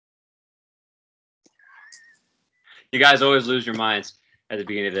You guys always lose your minds at the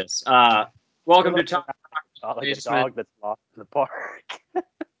beginning of this. Welcome to Talk like a Basement. dog that's lost in the park.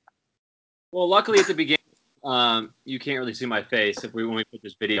 Well, luckily at the beginning, you can't really see my face when we put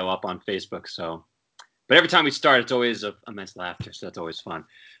this video up on Facebook. But every time we start, it's always immense laughter, so that's always fun.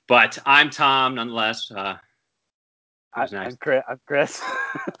 But I'm Tom, nonetheless. I'm Chris.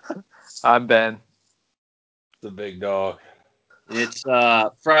 I'm Ben. The big dog. It's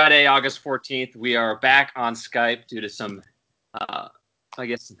Friday, August 14th. We are back on Skype due to some,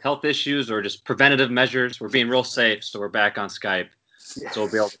 some health issues or just preventative measures. We're being real safe, so we're back on Skype. So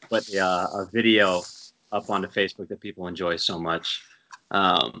we'll be able to put a video up onto Facebook that people enjoy so much.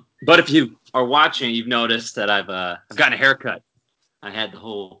 But if you are watching, you've noticed that I've gotten a haircut. I had the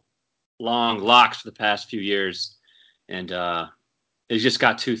whole long locks for the past few years, and it just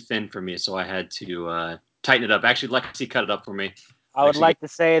got too thin for me, so I had to tighten it up. Actually, Lexi cut it up for me. I would like to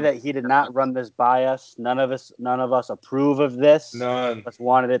say that he did not run this by us. None of us approve of this. None. Just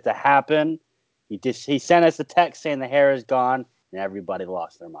wanted it to happen. He sent us a text saying the hair is gone, and everybody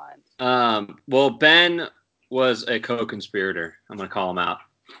lost their minds. Well, Ben was a co-conspirator. I'm going to call him out.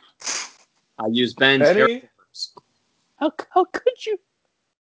 I used Ben's hair. How could you?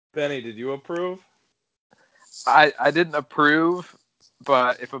 Benny, did you approve? I didn't approve,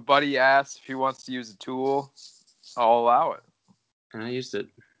 but if a buddy asks if he wants to use a tool, I'll allow it. And I used it.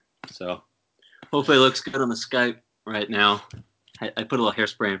 So hopefully it looks good on the Skype right now. I put a little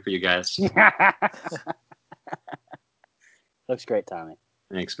hairspray in for you guys. Looks great, Tommy.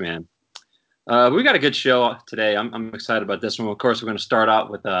 Thanks, man. We got a good show today. I'm excited about this one. Of course, we're going to start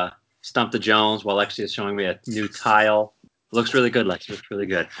out with Stump the Jones while Lexi is showing me a new tile. Looks really good, Lexi. Looks really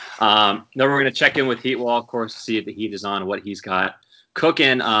good. Then we're going to check in with Heatwall, of course, to see if the heat is on and what he's got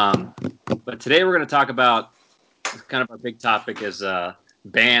cooking. But today we're going to talk about kind of our big topic is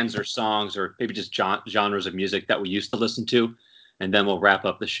bands or songs or maybe just genres of music that we used to listen to. And then we'll wrap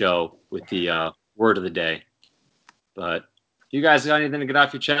up the show with the word of the day. But you guys got anything to get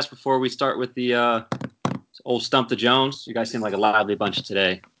off your chest before we start with the old Stump the Jones? You guys seem like a lively bunch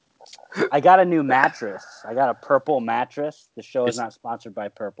today. I got a new mattress. I got a purple mattress. The show is not sponsored by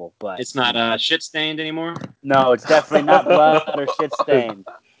Purple, but it's not shit stained anymore. No, it's definitely not blood or shit stained.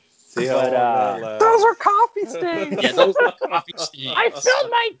 See how long that lasts. Those are coffee stains. Yeah, those are coffee stains. I spilled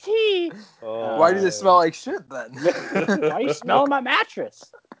my tea. Why does it smell like shit then? Why are you smelling my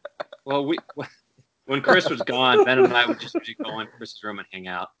mattress? Well, when Chris was gone, Ben and I would just usually go in Chris's room and hang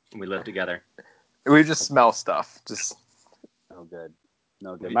out, and we lived together. We just smell stuff. Just no good.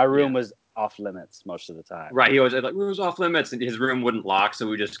 My room was off limits most of the time. Right, he always said, like, room's off limits, and his room wouldn't lock, so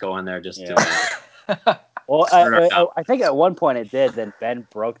we just go in there just to. Well, I think at one point it did. Then Ben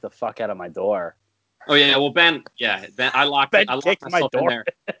broke the fuck out of my door. Oh yeah, well Ben, I locked myself in there.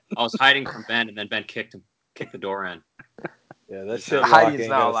 I was hiding from Ben, and then Ben kicked the door in. Yeah, that shit lock ain't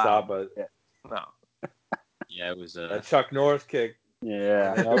not gonna stop it. No. Yeah, it was that Chuck Norris kick.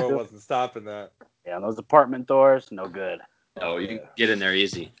 Yeah, that door wasn't stopping that. Yeah, those apartment doors, no good. No, you can get in there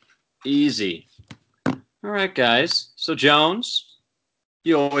easy. All right, guys. So Jones,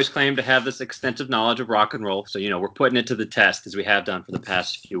 you always claim to have this extensive knowledge of rock and roll, so we're putting it to the test as we have done for the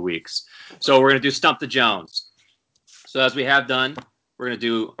past few weeks. So we're going to do Stump the Jones. So as we have done, we're going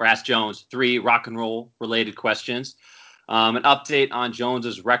to ask Jones 3 rock and roll related questions. An update on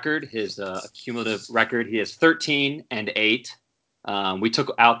Jones's record, his cumulative record. He is 13-8. We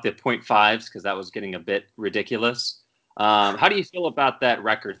took out the 0.5s because that was getting a bit ridiculous. How do you feel about that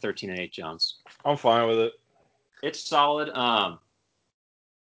record, 13-8, Jones? I'm fine with it. It's solid.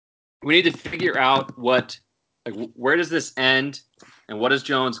 We need to figure out where does this end, and what does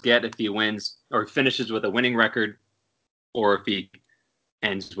Jones get if he wins or finishes with a winning record, or if he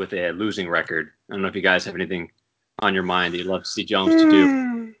ends with a losing record. I don't know if you guys have anything on your mind that you'd love to see Jones to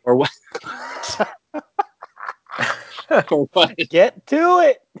do, or what? Or what? Get to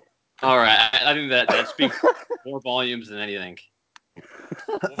it. All right, I think that speaks more volumes than anything.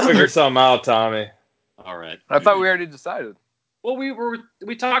 We'll figure something out, Tommy. All right. I thought we already decided. Well,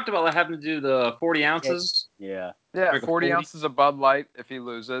 we talked about having to do the 40 ounces. Yeah. Yeah, 40 ounces of Bud Light if he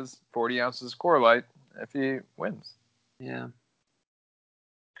loses, 40 ounces Core Light if he wins. Yeah.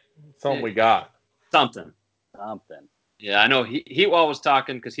 Something we got. Something. Yeah, I know. Heatwall was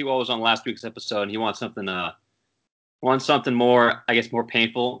talking because Heatwall was on last week's episode, and he wants something more, I guess, more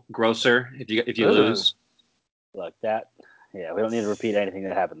painful, grosser if you lose. Look, we don't need to repeat anything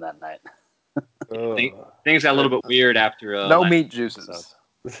that happened that night. Things got a little bit weird after. No meat juices.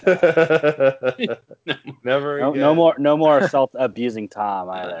 Never again. No more assault abusing Tom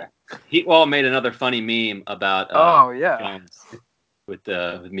either. Heatwall made another funny meme about. Oh yeah. Jones.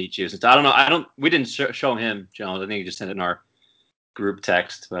 with meat juice. I don't know. We didn't show him, Jones. I think he just sent it in our group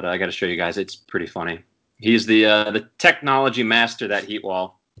text, but I got to show you guys. It's pretty funny. He's the technology master, that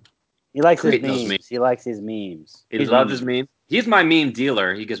Heatwall. He likes his Creating those memes. He likes his memes. He loves his meme. He's my meme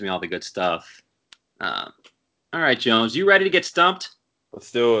dealer. He gives me all the good stuff. All right, Jones, you ready to get stumped?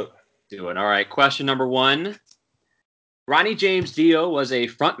 Let's do it. Do it. All right. Question number 1. Ronnie James Dio was a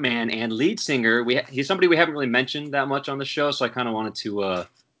frontman and lead singer. He's somebody we haven't really mentioned that much on the show, so I kind of wanted to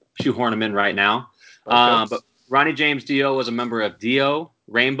shoehorn him in right now. Okay. But Ronnie James Dio was a member of Dio,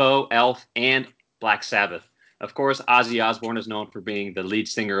 Rainbow, Elf, and Black Sabbath. Of course, Ozzy Osbourne is known for being the lead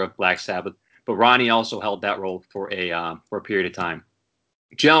singer of Black Sabbath, but Ronnie also held that role for a period of time.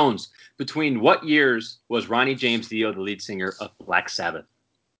 Jones, between what years was Ronnie James Dio the lead singer of Black Sabbath?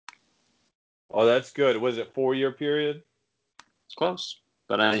 Oh, that's good. Was it 4-year period? It's close,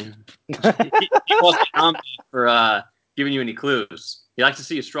 but he wasn't on for giving you any clues. He likes to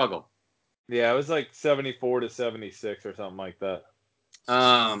see you struggle. Yeah, it was like 74 to 76 or something like that.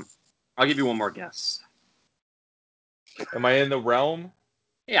 I'll give you one more guess. Am I in the realm?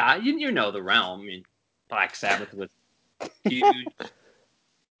 Yeah, you know the realm. I mean, Black Sabbath was huge.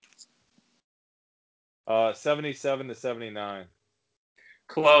 77 to 79.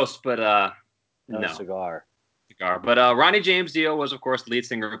 Close, but No no. cigar. But Ronnie James Dio was, of course, the lead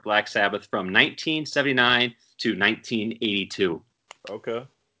singer of Black Sabbath from 1979 to 1982. Okay.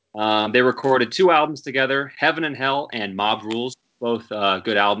 They recorded 2 albums together, Heaven and Hell and Mob Rules, both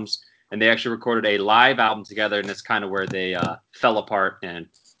good albums. And they actually recorded a live album together, and that's kind of where they fell apart. And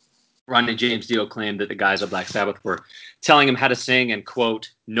Ronnie James Dio claimed that the guys of Black Sabbath were telling him how to sing, and, quote,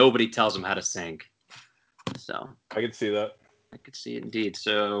 nobody tells him how to sing. So I can see that. I could see it indeed.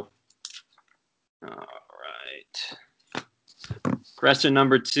 So, all right. Question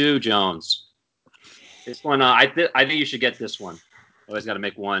number 2, Jones. This one, I think you should get this one. Always got to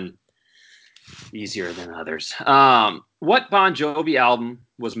make one easier than others. What Bon Jovi album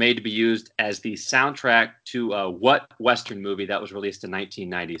was made to be used as the soundtrack to what Western movie that was released in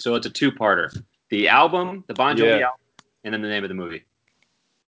 1990? So it's a 2-parter. The album, the Bon Jovi album, and then the name of the movie.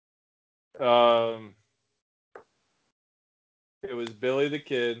 It was Billy the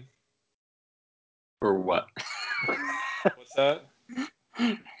Kid. For what? What's that?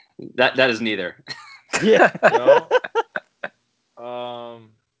 That is neither. Yeah. No.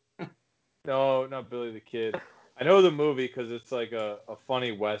 No, not Billy the Kid. I know the movie because it's like a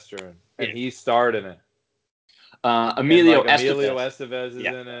funny Western, and he starred in it. Emilio Estevez is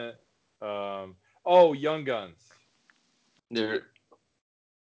in it. Young Guns.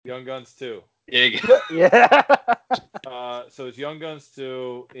 Young Guns 2. Yeah. So it's Young Guns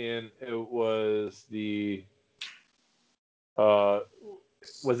 2, and it was the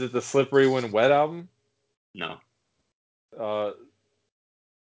was it the Slippery When Wet album? No.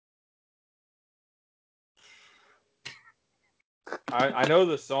 I know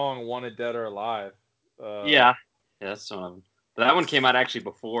the song Wanted Dead or Alive. Yeah, that's one of them. But that one came out actually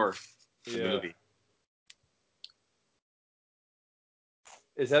before the movie.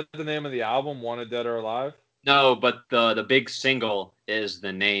 Is that the name of the album, Wanted Dead or Alive? No, but the big single is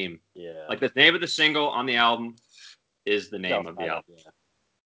the name. Yeah. Like the name of the single on the album is the name of the album. Yeah.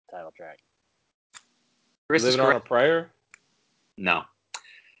 Title track. Chris Living on a Prayer? No.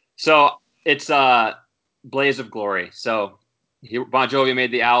 So it's Blaze of Glory. So Bon Jovi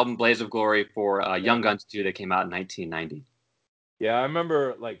made the album Blaze of Glory for Young Guns 2 that came out in 1990. Yeah, I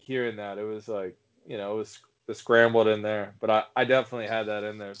remember like hearing that. It was like, it was scrambled in there, but I definitely had that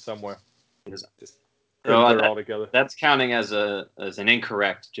in there somewhere. Just couldn't put it all together. That's counting as an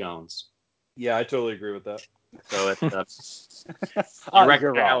incorrect, Jones. Yeah, I totally agree with that. So it's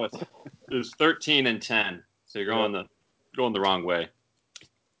you're wrong. It's 13 and 10. So you're going the wrong way.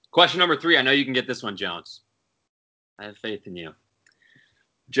 Question number 3. I know you can get this one, Jones. I have faith in you.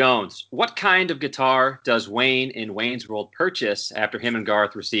 Jones, what kind of guitar does Wayne in Wayne's World purchase after him and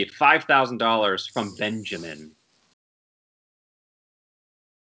Garth received $5,000 from Benjamin?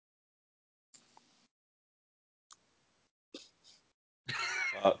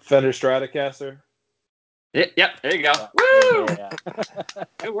 Fender Stratocaster. Yep, there you go. Woo! Yeah.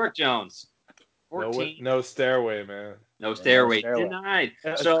 Good work, Jones. 14. No Stairway, man. No stairway. Stairway. Denied.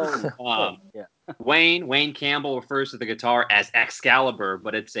 So Wayne Campbell refers to the guitar as Excalibur,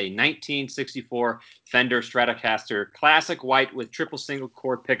 but it's a 1964 Fender Stratocaster, classic white with triple single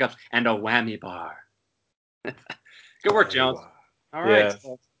cord pickups and a whammy bar. Good work, Jones. All right. Yeah.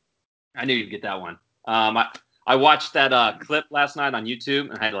 So I knew you'd get that one. I watched that clip last night on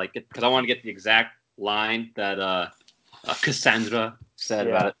YouTube, and I had to because I wanted to get the exact line that Cassandra said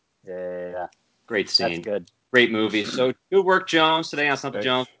about it. Yeah. Great scene. That's good. great movie. So good work, Jones, today on Stump the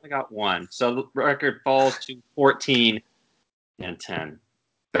Jones. I got 1. So the record falls to 14 and 10.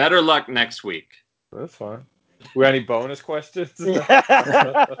 Better luck next week. That's fine. We got any bonus questions? Nope.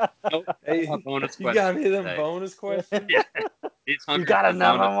 Hey, Bonus you got any of them today. bonus questions? Yeah. You got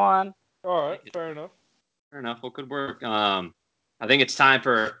another one? All right, fair enough. Fair enough. Well, good work. I think it's time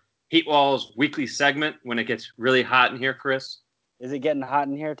for Heat Wall's weekly segment when it gets really hot in here, Chris. Is it getting hot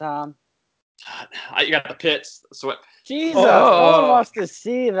in here, Tom? You got the pits, the sweat. Jesus, no one wants to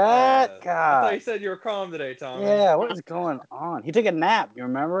see that. I God. thought you said you were calm today, Tom. Yeah, what is going on? He took a nap, you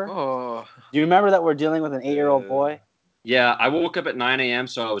remember? Oh, Do you remember that we're dealing with an 8-year-old boy? Yeah, I woke up at 9 a.m.,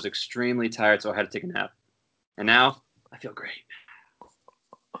 so I was extremely tired, so I had to take a nap. And now I feel great.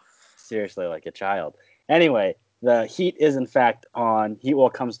 Seriously, like a child. Anyway, the heat is in fact on.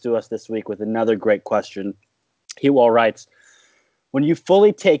 Heatwall comes to us this week with another great question. Heatwall writes, when you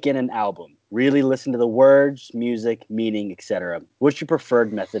fully take in an album, really listen to the words, music, meaning, etc., what's your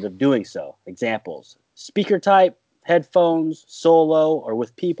preferred method of doing so? Examples: speaker type, headphones, solo, or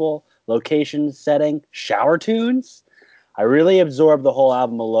with people, location, setting, shower tunes? I really absorb the whole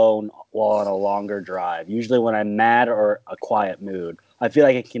album alone while on a longer drive, usually when I'm mad or a quiet mood. I feel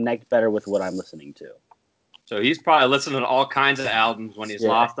like I connect better with what I'm listening to. So he's probably listening to all kinds of albums when he's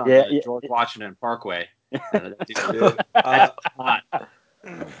lost on the George Washington Parkway. Dude, Hot.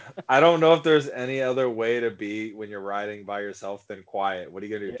 I don't know if there's any other way to be when you're riding by yourself than quiet. What are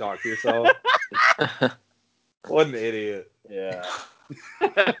you gonna do? Talk to yourself? What an idiot! Yeah.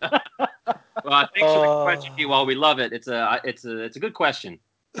 Well, thanks for the question, Pete. While we love it, it's a good question.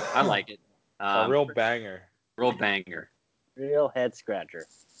 I like it. A real banger. Real banger. Real head scratcher.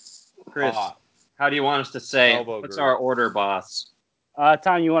 Chris, how do you want us to say? Elbow What's group. our order, boss?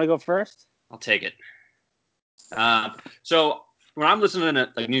 Tom, you want to go first? I'll take it. So when I'm listening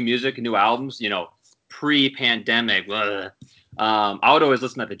to like new music and new albums, pre-pandemic, I would always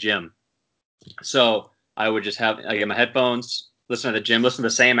listen at the gym. So I would just I get my headphones, listen at the gym, listen to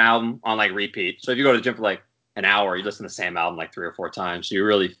the same album on like repeat. So if you go to the gym for like an hour, you listen to the same album like 3 or 4 times. So you're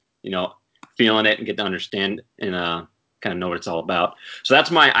really, feeling it and get to understand and kind of know what it's all about. So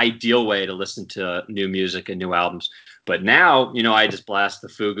that's my ideal way to listen to new music and new albums. But now, I just blast the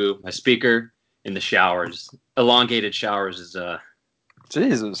Fugu, my speaker, in the showers. Elongated showers is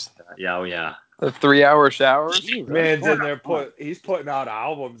Jesus. yeah. The 3-hour showers? Jeez, Man's in there he's putting out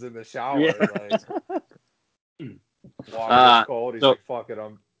albums in the shower. Yeah. Like water's cold. He's like, fuck it,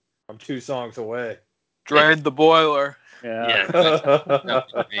 I'm 2 songs away. Drained the boiler. Yeah.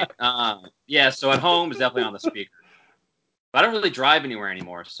 So at home is definitely on the speaker. But I don't really drive anywhere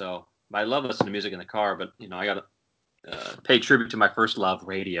anymore, so I love listening to music in the car, but I gotta pay tribute to my first love,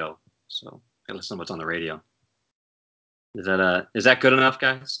 radio. So I listen to what's on the radio. Is that good enough,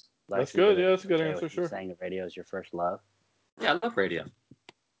 guys? That's good. Yeah, that's a good answer. Sure. Saying the radio is your first love. Yeah, I love radio.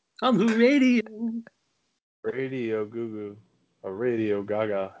 I'm the radio. Radio Goo Goo, a Radio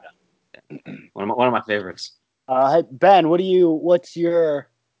Gaga. One of my favorites. Hey, Ben, what's your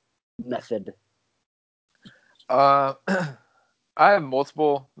method? I have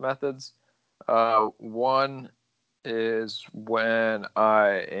multiple methods. One is when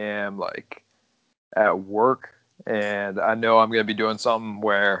I am like at work and I know I'm going to be doing something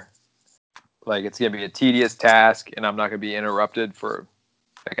where like it's going to be a tedious task and I'm not going to be interrupted for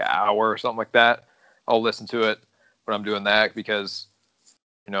like an hour or something like that. I'll listen to it when I'm doing that because,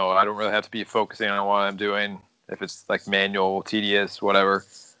 I don't really have to be focusing on what I'm doing if it's like manual, tedious, whatever.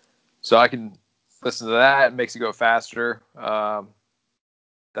 So I can listen to that. It makes it go faster.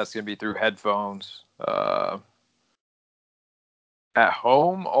 That's going to be through headphones. At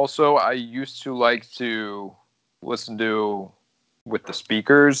home, also, I used to like to listen to with the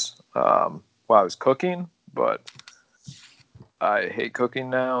speakers while I was cooking, but I hate cooking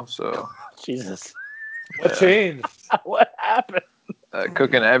now. So Jesus. What changed? What happened?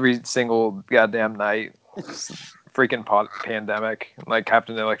 Cooking every single goddamn night. Freaking pandemic. Like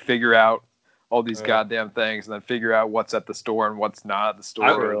having to like figure out all these goddamn things and then figure out what's at the store and what's not at the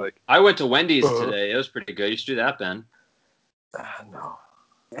store. I went to Wendy's today. It was pretty good. You should do that, Ben. No.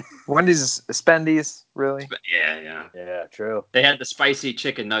 Wendy's Spendies, really? Yeah. Yeah, true. They had the spicy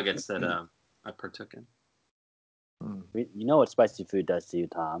chicken nuggets that I partook in. You know what spicy food does to you,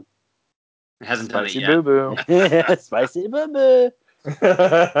 Tom? It hasn't done it Spicy yet. boo-boo. Spicy boo-boo.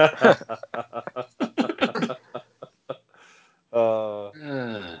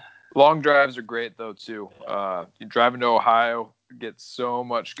 Long drives are great though too. You drive into Ohio, get so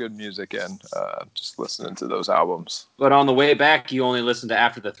much good music in. Just listening to those albums. But on the way back, you only listen to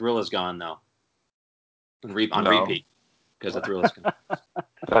After the Thrill Is Gone, though. On repeat, because the Thrill is gone.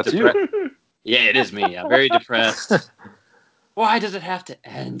 That's you. Yeah, it is me. I'm very depressed. Why does it have to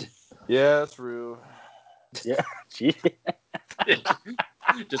end? Yeah, it's Rue. Yeah. Gee.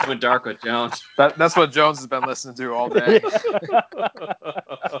 Just went dark with Jones. That's what Jones has been listening to all day.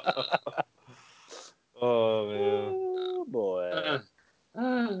 Oh man. Oh boy.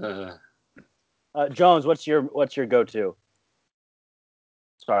 Uh, Jones, what's your go-to?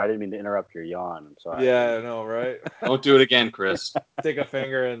 Sorry, I didn't mean to interrupt your yawn. I'm sorry. Yeah, I know, right? don't do it again, Chris. Stick a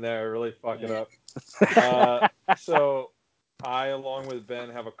finger in there, really fuck it up. So I, along with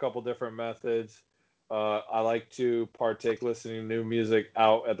Ben, have a couple different methods. I like to partake listening to new music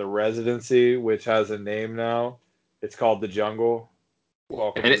out at the residency, which has a name now. It's called The Jungle.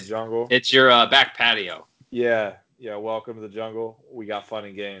 Welcome to the jungle. It's your back patio. Yeah, welcome to the jungle. We got fun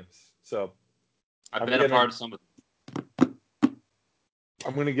and games. So I've been a part of some of them.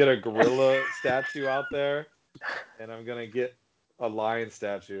 I'm going to get a gorilla statue out there, and I'm going to get a lion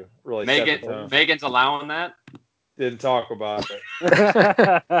statue. Really set the tone. Megan's allowing that? Didn't talk about it.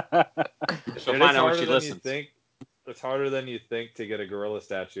 She'll find out when she listens. It's harder than you think to get a gorilla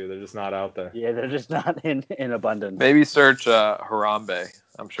statue. They're just not out there. Yeah, they're just not in abundance. Maybe search Harambe.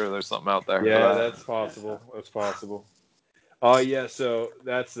 I'm sure there's something out there. Yeah, that's possible. That's possible. Oh, yeah, so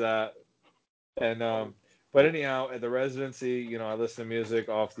that's that. And but anyhow, at the residency, I listen to music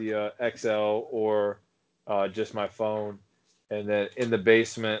off the XL or just my phone. And then in the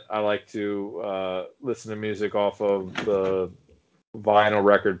basement, I like to listen to music off of the vinyl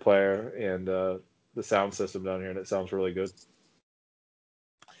record player and the sound system down here, and it sounds really good.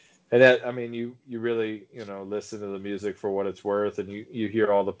 And that, I mean, you really, listen to the music for what it's worth, and you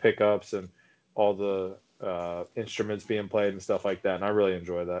hear all the pickups and all the instruments being played and stuff like that. And I really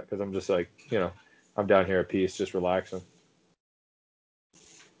enjoy that because I'm just like, I'm down here at peace, just relaxing.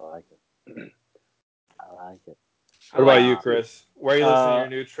 I like it. I like it. What about you, Chris? Where are you listening to your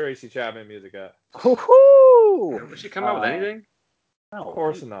new Tracy Chapman music at? Woohoo! Would she come out with anything? No, Of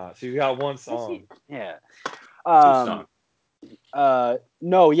course not. She got one song. Yeah. 2 songs.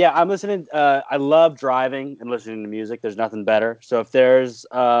 No, yeah, I'm listening. I love driving and listening to music. There's nothing better. So if there's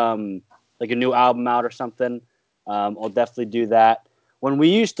like a new album out or something, I'll definitely do that. When we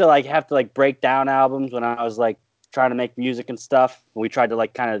used to have to break down albums when I was trying to make music and stuff, we tried to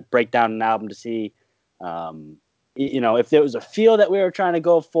kind of break down an album to see, if there was a feel that we were trying to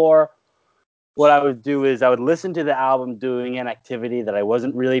go for. What I would do is I would listen to the album doing an activity that I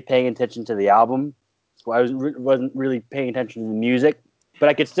wasn't really paying attention to the album. So I wasn't really paying attention to the music, but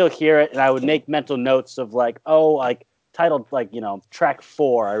I could still hear it, and I would make mental notes of titled track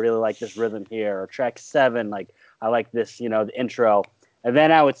 4, I really like this rhythm here, or track 7, I like this, the intro, and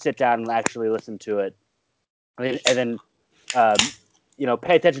then I would sit down and actually listen to it, and then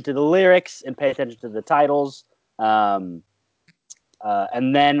pay attention to the lyrics and pay attention to the titles, and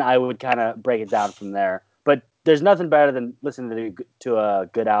then I would kind of break it down from there. But there's nothing better than listening to a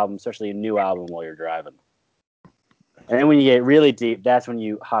good album, especially a new album, while you're driving. And then when you get really deep, that's when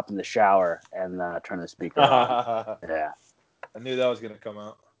you hop in the shower and turn the speaker on. Yeah. I knew that was going to come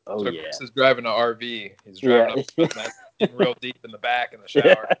out. Oh, so yeah. Chris is driving an RV. He's driving up getting real deep in the back in the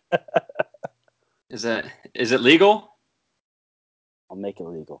shower. Is it legal? I'll make it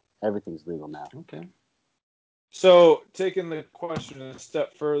legal. Everything's legal now. Okay. So, taking the question a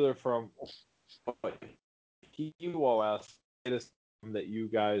step further from what you all asked, that you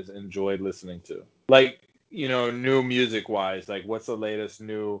guys enjoyed listening to, new music wise, what's the latest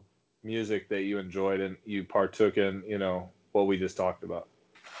new music that you enjoyed and you partook in, what we just talked about?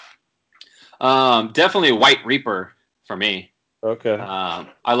 Definitely White Reaper for me. Okay.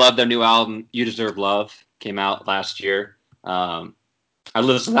 I love their new album, You Deserve Love, came out last year. I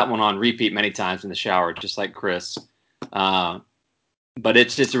listened to that one on repeat many times in the shower, just like Chris. But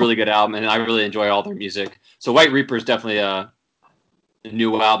it's a really good album, and I really enjoy all their music. So White Reaper is definitely a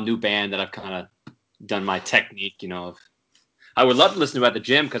new album, new band that I've kind of done my technique, of. I would love to listen to it at the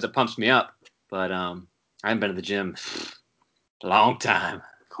gym because it pumps me up, but I haven't been to the gym a long time.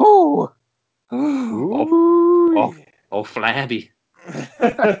 Ooh. Oh, flabby.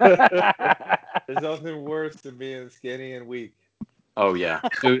 There's nothing worse than being skinny and weak. Oh, yeah.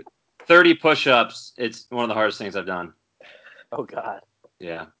 Dude, 30 push-ups, it's one of the hardest things I've done. Oh, God.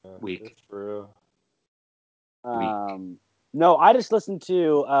 Yeah, weak. That's for real. No, I just listened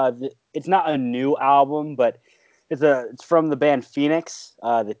to, it's not a new album, but it's from the band Phoenix,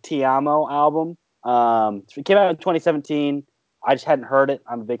 the Ti Amo album. It came out in 2017. I just hadn't heard it.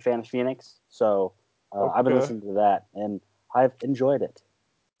 I'm a big fan of Phoenix, so I've been listening to that, and I've enjoyed it.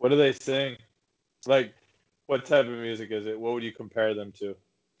 What do they sing? What type of music is it? What would you compare them to?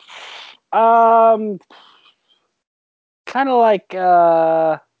 Kind of like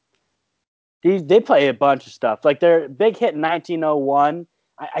They play a bunch of stuff. Like their big hit in 1901.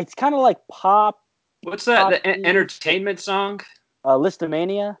 It's kind of like pop. What's that? The entertainment song?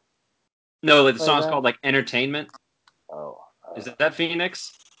 Listomania. No, the Play song's that? called like Entertainment. Oh. Is that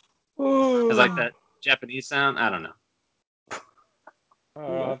Phoenix? Is like that Japanese sound? I don't know.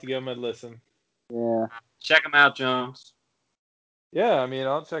 I'll have to give them a listen. Yeah. Check them out, Jones. Yeah, I mean,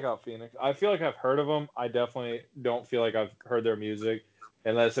 I'll check out Phoenix. I feel like I've heard of them. I definitely don't feel like I've heard their music,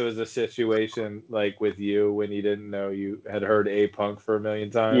 unless it was a situation like with you when you didn't know you had heard A-Punk for a million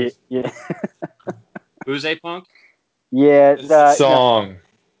times. Yeah. Who's A-Punk? Yeah. This song.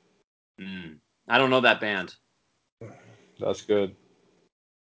 I don't know that band. That's good.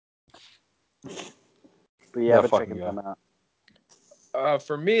 But yeah, That but fucking checking guy. them out.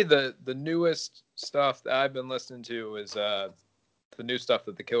 For me, the newest stuff that I've been listening to is the new stuff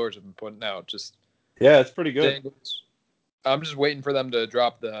that the Killers have been putting out. Just Yeah, it's pretty good. singles. I'm just waiting for them to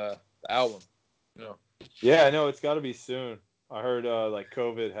drop the album. You know. Yeah, I know it's got to be soon. I heard like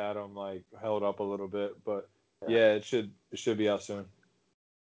COVID had them like held up a little bit, but yeah, it should be out soon.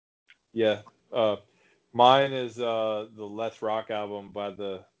 Yeah, mine is the Let's Rock album by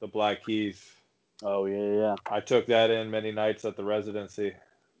the Black Keys. Oh yeah. I took that in many nights at the residency.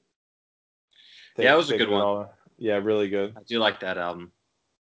 Yeah, it was a good one. Yeah, really good. I do like that album.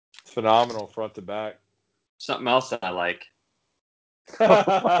 It's phenomenal front to back. Something else that I like.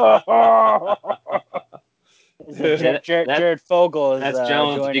 Jared Fogle is that's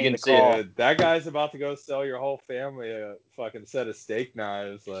Jones joining vegan the call. Dude, that guy's about to go sell your whole family a fucking set of steak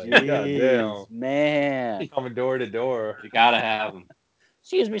knives. Like, Jeez, goddamn, man. coming door to door. You gotta have them.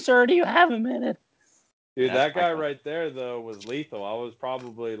 Excuse me, sir. Do you have a minute? Dude, Yeah, that guy right there though was lethal. I was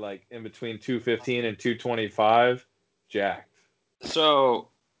probably like in between 215 and 225, jacked. So,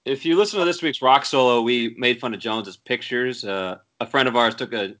 if you listen to this week's Rock Solo, we made fun of Jones's pictures. A friend of ours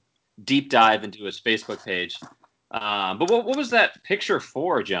took a deep dive into his Facebook page. But what was that picture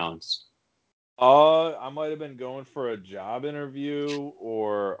for, Jones? I might have been going for a job interview,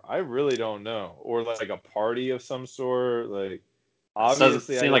 or I really don't know, or like a party of some sort. Like,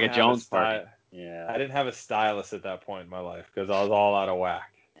 obviously, I Seemed didn't like a have Jones party. Yeah. I didn't have a stylist at that point in my life because I was all out of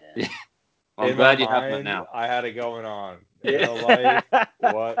whack. Yeah. Well, I'm in glad my you have mind, that now. I had it going on. In real life,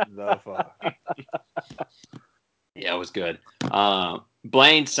 what the fuck? Yeah, it was good.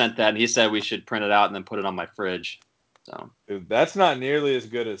 Blaine sent that, and he said we should print it out and then put it on my fridge. So, Dude, that's not nearly as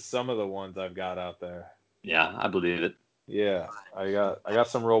good as some of the ones I've got out there. yeah, I believe it. Yeah, I got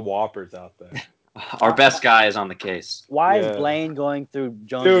some real whoppers out there. Our best guy is on the case. Why Yeah. is Blaine going through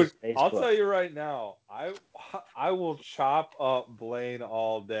Jones' Dude, Facebook? I'll tell you right now, I will chop up Blaine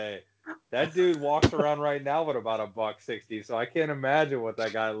all day. That dude walks around right now with about $160, so I can't imagine what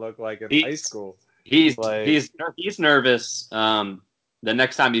that guy looked like in high school. He's Like- he's nervous. The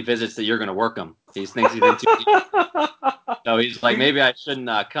next time he visits, that you're going to work him. He thinks he's in too deep. So he's like, maybe I shouldn't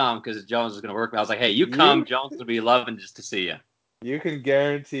come because Jones is going to work me. I was like, hey, you come. Jones will be loving just to see you. You can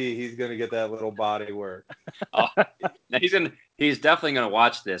guarantee he's gonna get that little body work. Now he's definitely going to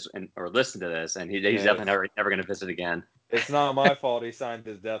watch this or listen to this, and he's definitely never going to visit again. It's not my fault he signed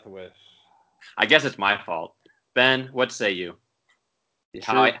his death wish. I guess it's my fault. Ben, what say you?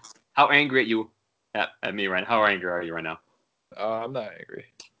 How angry at you at me right now? How angry are you right now? I'm not angry.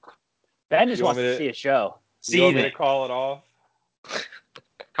 Ben just You want wants to see a show. You want me to call it off?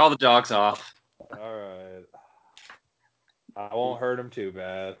 Call the dogs off. All right. I won't hurt him too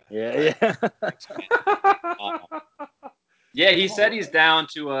bad. Yeah. Yeah, he said he's down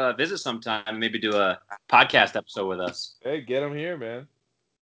to visit sometime and maybe do a podcast episode with us. Hey, get him here, man.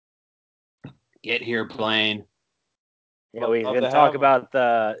 Get here, Blaine. Yeah, we're going to talk about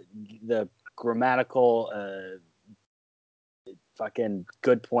the grammatical fucking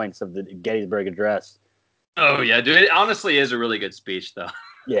good points of the Gettysburg Address. Oh, yeah, dude. It honestly is a really good speech, though.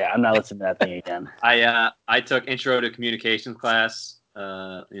 Yeah, I'm not listening to that thing again. I took Intro to Communications class,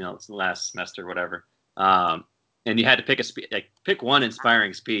 it's last semester, whatever. And you had to pick one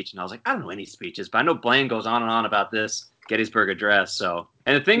inspiring speech. And I was like, I don't know any speeches, but I know Blaine goes on and on about this Gettysburg Address. So,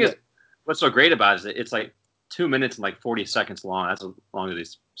 and the thing is, what's so great about it is it's like 2 minutes and like 40 seconds long. That's as long as he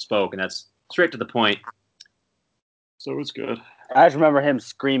spoke, and that's straight to the point. So it was good. I just remember him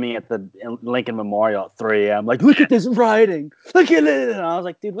screaming at the Lincoln Memorial at 3 a.m. like, look at this writing. Look at it. And I was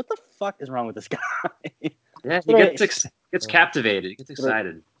like, dude, what the fuck is wrong with this guy? Yeah, he gets captivated. He gets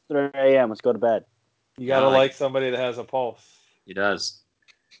excited. 3 a.m. Let's go to bed. You got to like somebody that has a pulse. He does.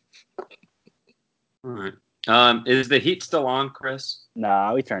 All right. Is the heat still on, Chris?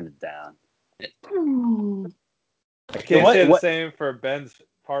 Nah, we turned it down. I can't say the same for Ben's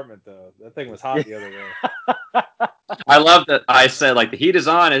apartment, though. That thing was hot the other day. I love that I said, like, the heat is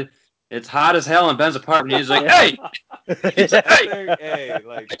on, and It's hot as hell in Ben's apartment. He's like, hey! He's like, hey! Hey,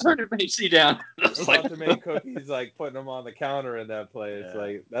 like I turned your AC down. I we're was about like, to make cookies, like putting them on the counter in that place. Yeah.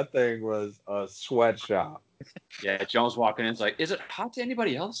 Like that thing was a sweatshop. yeah, Jones walking in. It's like, is it hot to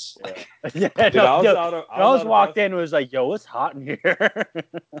anybody else? Yeah, Dude, I was out of Jones walked in and was like, "Yo, it's hot in here."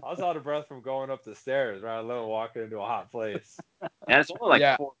 I was out of breath from going up the stairs, right alone walking into a hot place. And it's only like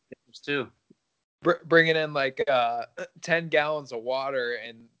Yeah. 4 years too. Bringing in like 10 gallons of water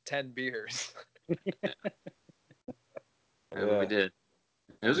and 10 beers. Yeah, Yeah. we did.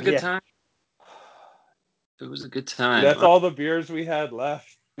 It was a good Yeah. time. It was a good time. That's all the beers we had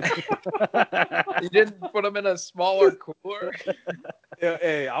left. You didn't put them in a smaller cooler. Yeah,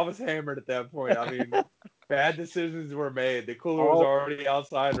 hey, I was hammered at that point. I mean, bad decisions were made. The cooler was already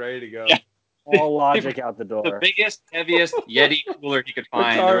outside, ready to go. Yeah. All logic out the The door. biggest, heaviest Yeti cooler he could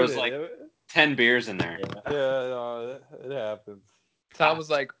find. There was like Retarded. 10 beers in there. Yeah. Yeah, no, it happens. Tom was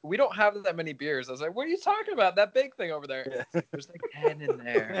like, "We don't have that many beers." I was like, "What are you talking about? That big thing over there?" Yeah. It's like, there's like 10 in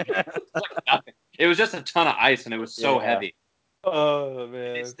there. It's like nothing. It was just a ton of ice, and it was so Yeah. heavy. Oh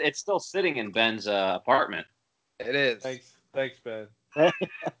man, It's still sitting in Ben's apartment. It is. thanks, Ben.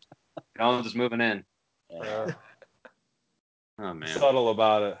 Jones is moving in. Uh, Oh man. subtle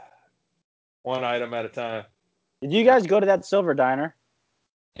about it. One item at a time. Did you guys go to that Silver Diner?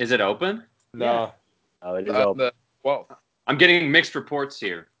 Is it open? No, Oh, it is open. Whoa. I'm getting mixed reports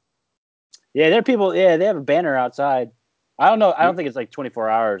here. Yeah, there are people. Yeah, they have a banner outside. I don't know. I don't think it's like 24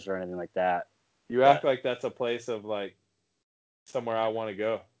 hours or anything like that. you act like that's a place of like somewhere I want to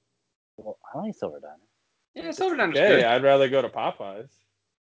go. Well, I like Silver Diner. Yeah, Silver Diner's Okay, good. I'd rather go to Popeyes.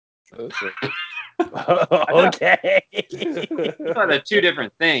 Okay. Oh, they're two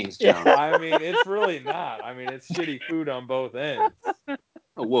different things, Jones. I mean, it's really not. I mean, it's shitty food on both ends.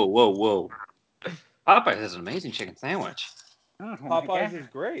 Oh, whoa. Popeyes has an amazing chicken sandwich. Oh, my Popeyes God. is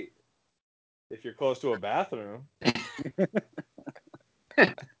great if you're close to a bathroom.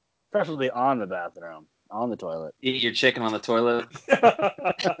 Preferably on the bathroom, on the toilet. Eat your chicken on the toilet.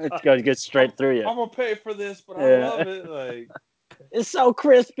 It's going to get straight through you. I'm gonna pay for this, but Yeah. I love it. Like, It's so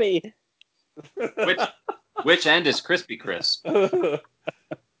crispy. Which end is crispy, Chris?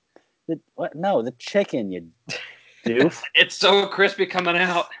 What? No, the chicken, you doof. It's so crispy coming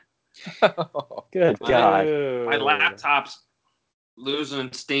out. Good God. My laptop's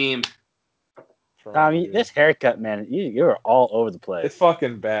losing steam. Tommy, this haircut, man, you're all over the It's place.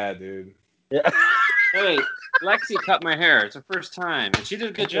 fucking bad, dude. Yeah. Hey, Lexi cut my hair. It's her first time, and she did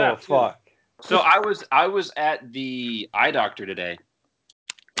a good Oh job. too. fuck. So I was at the eye doctor today,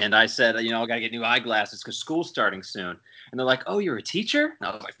 and I said, I gotta get new eyeglasses because school's starting soon. And they're like, "Oh, you're a teacher?" And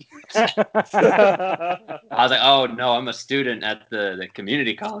I was like, "Oh no, I'm a student at the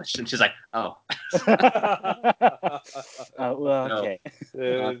community college." And she's like, "Oh." Oh, well, No. okay.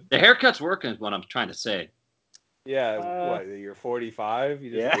 The haircut's working is what I'm trying to say. Yeah, what? You're 45.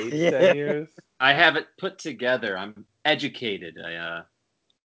 You just Yeah. aged Yeah. 10 years. I have it put together. I'm educated. That's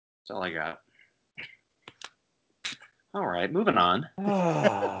all I got. All right, moving on.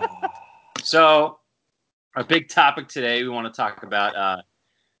 So, our big topic today, we want to talk about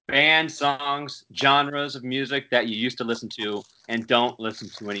band songs, genres of music that you used to listen to and don't listen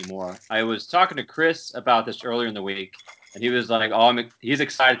to anymore. I was talking to Chris about this earlier in the week, and he was like, he's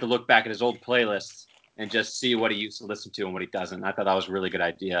excited to look back at his old playlists and just see what he used to listen to and what he doesn't. I thought that was a really good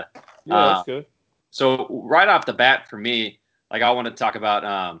idea. Yeah, that's good. So right off the bat for me, like I want to talk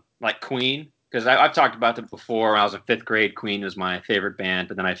about like Queen, because I've talked about them before. When I was in 5th grade, Queen was my favorite band,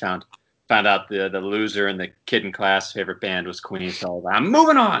 but then I found out the loser and the kid in class favorite band was Queen. So I was like, I'm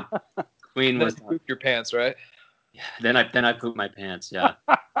moving on. Queen Then was. you pooped your pants, right? Yeah, then I pooped my pants. Yeah,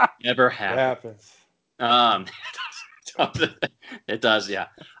 never It happened. happens. It does, yeah.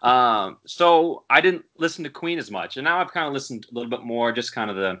 So I didn't listen to Queen as much, and now I've kind of listened a little bit more, just kind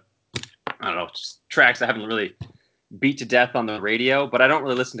of just tracks that haven't really beat to death on the radio, but I don't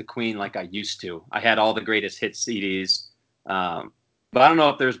really listen to Queen like I used to. I had all the greatest hit CDs, but I don't know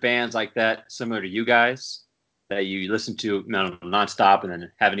if there's bands like that similar to you guys that you listen to nonstop and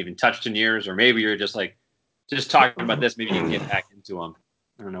then haven't even touched in years, or maybe you're just talking about this. Maybe you can get back into them.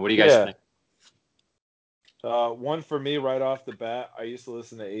 I don't know. What do you guys think? One for me right off the bat, I used to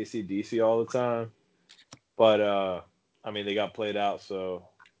listen to AC/DC all the time, but I mean they got played out, so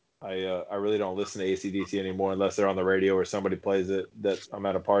I really don't listen to AC/DC anymore unless they're on the radio or somebody plays it that I'm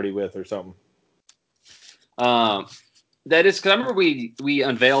at a party with or something. That is because I remember we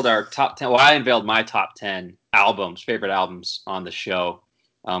unveiled our top 10. Well, I unveiled my top 10 favorite albums on the show.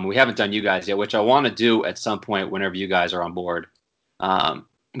 We haven't done you guys yet, which I want to do at some point whenever you guys are on board.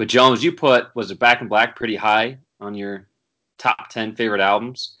 But Jones, you was it Back in Black pretty high on your top 10 favorite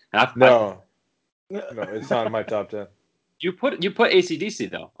albums? No, it's not in my top 10. You put AC/DC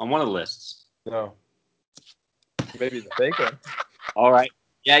though on one of the lists. No, Maybe the fake one. All right.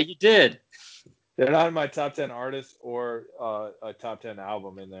 Yeah, you did. they're not in my top 10 artists or a top 10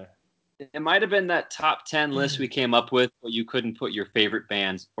 album in there. It might have been that top 10 list we came up with, but you couldn't put your favorite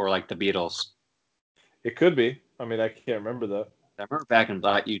bands or like the Beatles. It could be. I mean, I can't remember that. I remember back in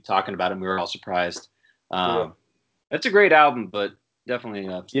you talking about it, and we were all surprised. Yeah. It's a great album, but definitely.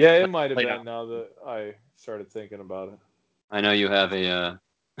 Yeah, it might have played been out. now that I started thinking about it. I know you have a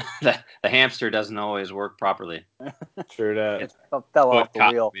the hamster doesn't always work properly. True that. It's Fell off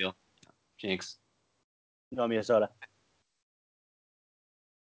the wheel. Jinx. You want me a soda?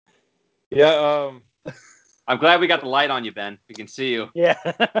 Yeah. I'm glad we got the light on you, Ben. We can see you. Yeah.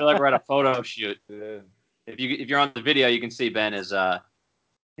 I feel like we're at a photo shoot. Yeah. If you're on the video, you can see Ben is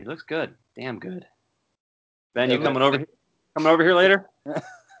he looks good. Damn good. Ben, Yeah, you coming over here? Coming over here later?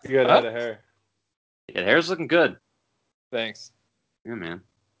 Good head of hair. Yeah, hair's looking good. Thanks. Yeah, man.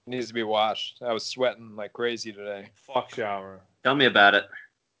 Needs to be washed. I was sweating like crazy today. Fuck shower. Tell me about it.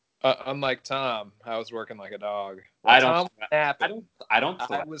 Unlike Tom, I was working like a dog. I don't. Tom was napping. I don't.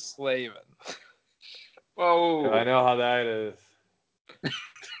 I was slaving. Whoa. I know how that is.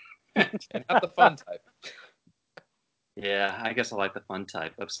 And not the fun type. Yeah, I guess I like the fun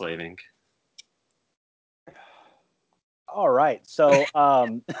type of slaving. All right. So,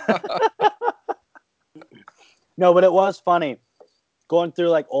 no, but it was funny going through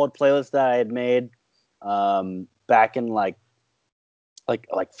like old playlists that I had made back in like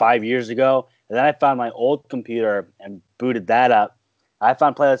 5 years ago, and then I found my old computer and booted that up. I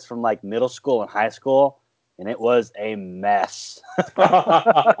found playlists from like middle school and high school, and it was a mess. What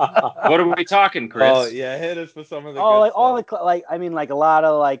are we talking, Chris? Oh yeah, hit us with some of the all good stuff. like a lot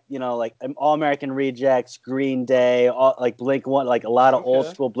of like All American Rejects, Green Day, all like Blink One, like a lot of old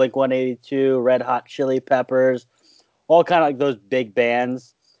school Blink 182, Red Hot Chili Peppers, all kind of like those big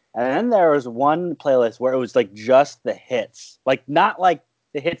bands. And then there was one playlist where it was like just the hits, like not like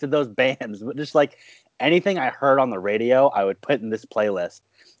the hits of those bands, but just like anything I heard on the radio, I would put in this playlist,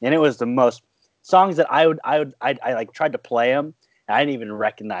 and it was the most songs that I like tried to play them. I didn't even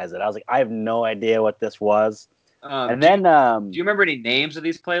recognize it. I was like, I have no idea what this was. And then, do you remember any names of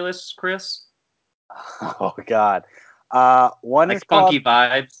these playlists, Chris? Oh God, one like is Funky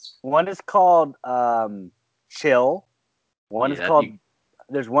Vibes. One is called Chill. One is called.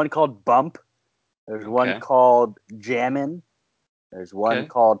 There's one called Bump. There's one called Jammin'. There's one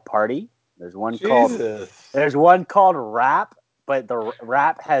called Party. There's one called. There's one called Rap, but the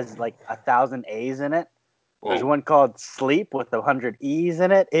rap has like 1,000 A's in it. There's one called Sleep with 100 E's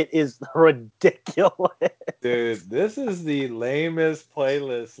in it. It is ridiculous. Dude, this is the lamest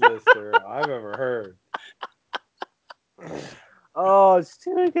playlist lister I've ever heard. Oh, it's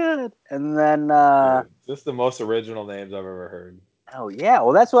too good. And then Dude, just the most original names I've ever heard. Oh yeah,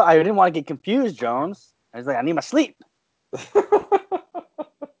 well that's what I didn't want to get confused, Jones. I was like, I need my sleep.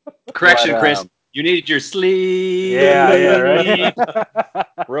 Correction, Chris. You needed your sleep. Yeah, right.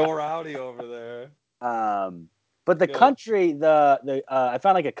 Real rowdy over there. But the country, I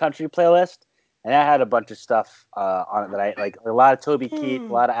found like a country playlist, and that had a bunch of stuff on it that I like. A lot of Toby Keith, a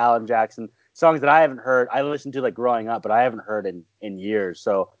lot of Alan Jackson songs that I haven't heard. I listened to like growing up, but I haven't heard in years.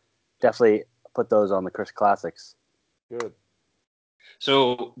 So definitely put those on the Chris Classics. Good.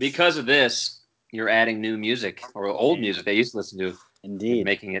 So because of this, you're adding new music or old music that you used to listen to. Indeed,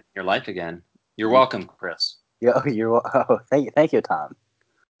 making it your life again. You're welcome, Chris. Thank you, Tom.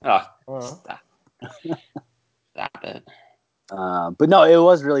 Oh, stop it. But no, it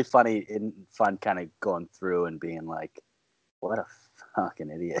was really funny and fun, kind of going through and being like, "What a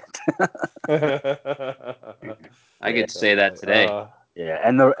fucking idiot." I could say that today. Yeah,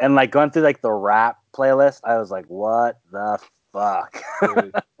 and like going through like the rap playlist, I was like, "What the fuck?"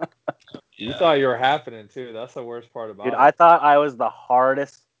 You thought you were happening too. That's the worst part about it. I thought I was the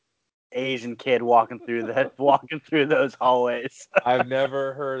hardest Asian kid walking through those hallways. I've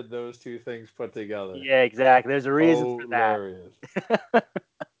never heard those two things put together. Yeah, exactly. There's a reason for that.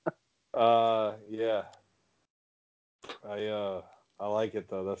 Yeah. I like it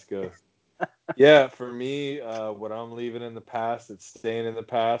though. That's good. Yeah, for me, what I'm leaving in the past, it's staying in the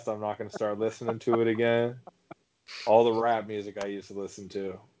past. I'm not going to start listening to it again. All the rap music I used to listen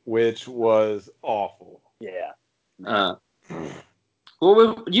to, which was awful. Yeah.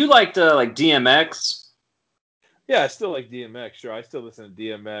 Well, you liked like DMX. Yeah, I still like DMX. Sure, I still listen to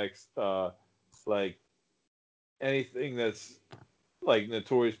DMX. Like anything that's like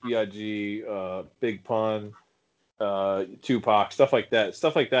Notorious B.I.G., Big Pun, Tupac, stuff like that.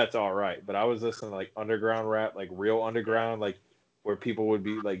 Stuff like that's all right. But I was listening to like underground rap, like real underground, like where people would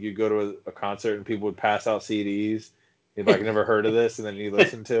be like, you go to a concert and people would pass out CDs. You'd be like, never heard of this, and then you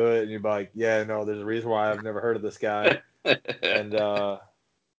listen to it, and you'd be like, yeah, no, there's a reason why I've never heard of this guy. And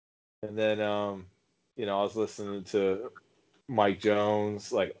then I was listening to Mike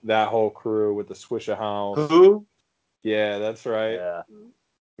Jones, like that whole crew with the Swishahouse. Who? Yeah, that's right. Yeah.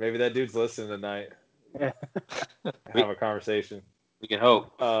 Maybe that dude's listening tonight. Yeah. Have a conversation. We can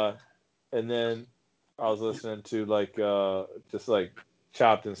hope. And then I was listening to just like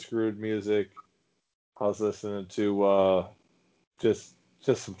chopped and screwed music. I was listening to just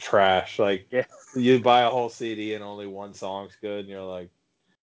some trash. Like you buy a whole CD and only one song's good, and you're like,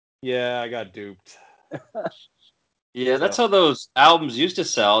 yeah, I got duped. Yeah, that's how those albums used to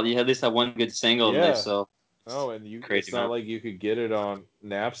sell. You had at least that one good single, and they sell. Oh, and Crazy it's not amount. like you could get it on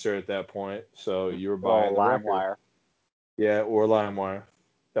Napster at that point, so you were buying the record. LimeWire. Yeah, or LimeWire.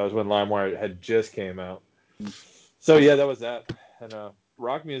 That was when LimeWire had just came out. So yeah, that was that. And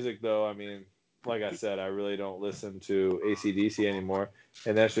rock music, though, I mean, like I said, I really don't listen to AC/DC anymore,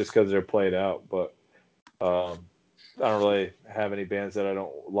 and that's just because they're played out. But I don't really have any bands that I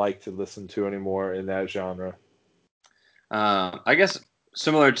don't like to listen to anymore in that genre. I guess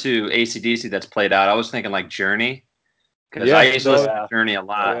similar to AC/DC that's played out, I was thinking like Journey, because I used to listen to Journey a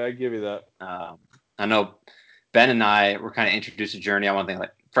lot. Yeah, I give you that. I know Ben and I were kind of introduced to Journey. I want to think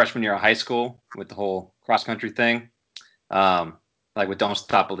like freshman year of high school with the whole cross country thing, like with Don't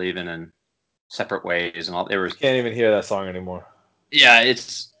Stop Believing and Separate Ways and all. There was can't even hear that song anymore. Yeah,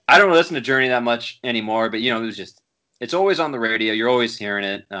 I don't listen to Journey that much anymore, but it was just it's always on the radio. You're always hearing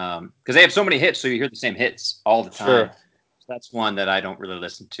it because they have so many hits, so you hear the same hits all the time. Sure. So that's one that I don't really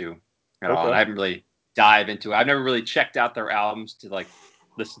listen to at all, and I haven't really dived into it. I've never really checked out their albums to like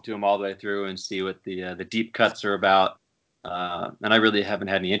listen to them all the way through and see what the deep cuts are about. And I really haven't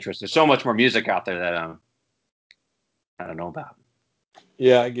had any interest. There's so much more music out there that I don't know about.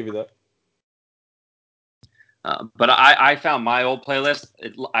 Yeah, I give you that. But I found my old playlist.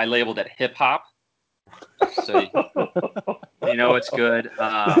 I labeled it hip hop. So you know it's good.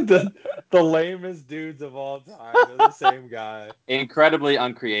 The lamest dudes of all time. They're the same guy. Incredibly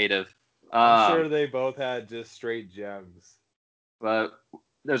uncreative. I'm sure they both had just straight gems. But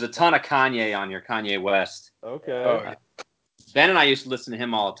there's a ton of Kanye on here. Kanye West. Okay. Ben and I used to listen to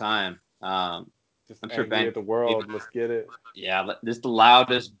him all the time. Just I'm sure Ben at the world. Let's get it. Yeah, this is the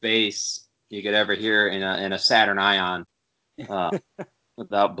loudest bass you could ever hear in a Saturn Ion,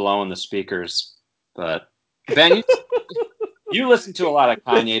 without blowing the speakers. But Ben, you listen to a lot of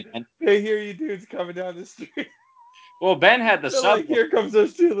Kanye. Ben. They hear you dudes coming down the street. Well, Ben had the subwoofer. Like, here comes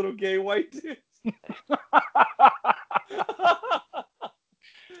those two little gay white dudes.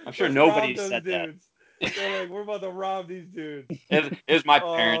 I'm sure nobody said dudes. That. They're like, we're about to rob these dudes. It was my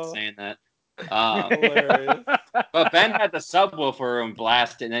parents saying that. Hilarious. But Ben had the subwoofer and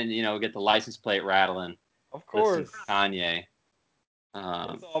blast it, and then get the license plate rattling. Of course, Kanye.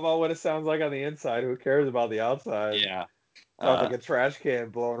 It's all about what it sounds like on the inside. Who cares about the outside? Yeah, sounds like a trash can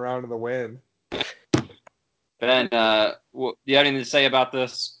blowing around in the wind. Ben, do you have anything to say about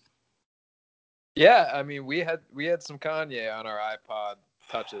this? Yeah, I mean, we had some Kanye on our iPod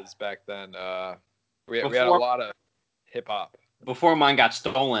touches back then. We had a lot of hip hop before mine got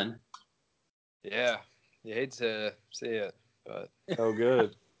stolen. Yeah, you hate to see it, but oh,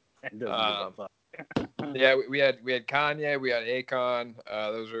 good. Yeah, we had Kanye, we had Akon.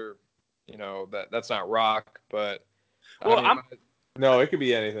 Those are, that's not rock, but no, it could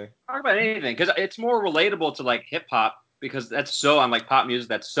be anything. Talk about anything because it's more relatable to like hip hop because that's so I'm like pop music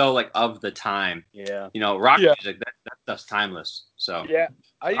that's so like of the time. Yeah, rock music that stuff's timeless. So yeah,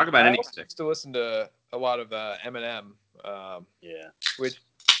 I used to listen to a lot of Eminem. Which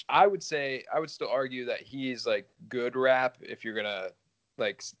I would still argue that he's like good rap if you're gonna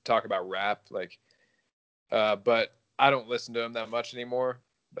like talk about rap, like, but I don't listen to him that much anymore.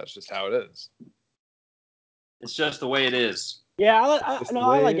 That's just how it is. It's just the way it is. Yeah, I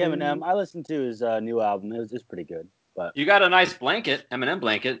like Eminem. I listened to his new album. It's pretty good. But you got a nice blanket, Eminem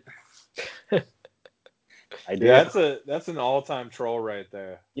blanket. I do. Yeah, that's an all-time troll right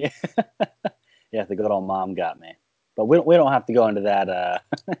there. Yeah, yeah. The good old mom got me. But we don't have to go into that.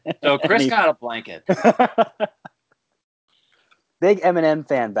 So Chris got a blanket. Big Eminem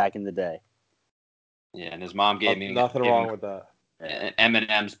fan back in the day. Yeah, and his mom gave me nothing wrong with that.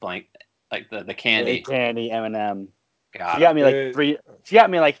 Eminem's blanket, like the candy. The candy Eminem. She got me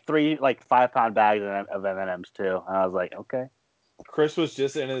like three 5-pound bags of M&Ms too, and I was like, okay. Chris was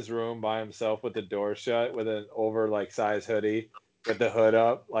just in his room by himself with the door shut, with an size hoodie, with the hood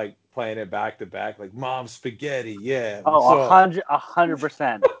up, like playing it back to back, like Mom spaghetti, yeah. Oh,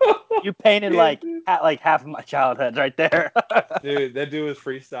 100%. You painted like Like half of my childhood right there. Dude, that dude was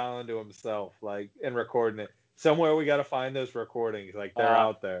freestyling to himself, like, and recording it. Somewhere we got to find those recordings. Like, they're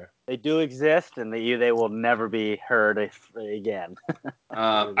out there. They do exist, and they will never be heard again.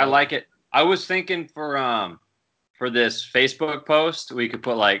 I like it. I was thinking for this Facebook post, we could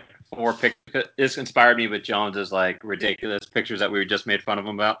put like 4 pictures. This inspired me with Jones's like ridiculous pictures that we just made fun of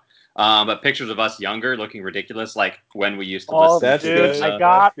him about. But pictures of us younger looking ridiculous, like when we used to listen. That's dude, good.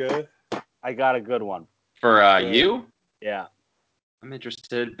 That's good. I got a good one. For you? Yeah. I'm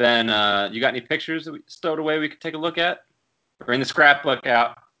interested. Ben, you got any pictures that we stowed away we could take a look at? Bring the scrapbook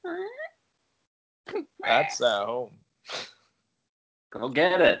out. That's at home. Go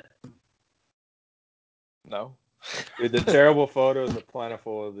get it. No. Dude, the terrible photos are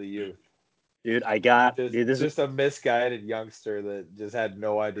plentiful of the youth. Dude, I got Just a misguided youngster that just had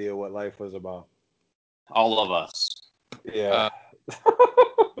no idea what life was about. All of us. Yeah.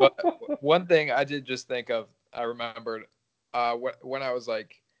 But one thing I did just think of, I remembered when I was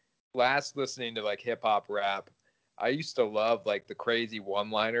like last listening to like hip hop rap, I used to love like the crazy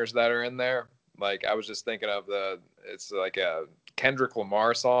one-liners that are in there. Like I was just thinking of it's like a Kendrick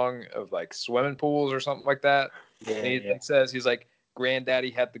Lamar song of like swimming pools or something like that. Yeah, and he says, he's like, "Granddaddy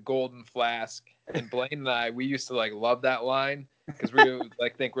had the golden flask." And Blaine and I, we used to like love that line because we would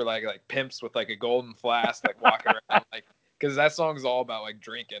like think we're like pimps with like a golden flask, like walking around, like, because that song is all about like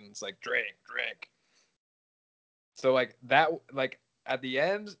drinking. It's like drink. So like that, like at the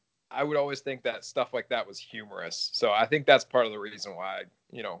end, I would always think that stuff like that was humorous. So I think that's part of the reason why I,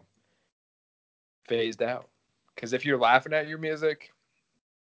 phased out. Because if you're laughing at your music,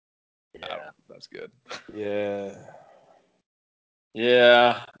 that's good. Yeah.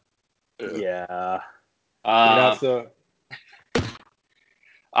 Yeah. Yeah.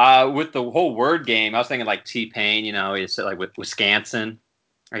 With the whole word game, I was thinking like T-Pain, he said like with Wisconsin.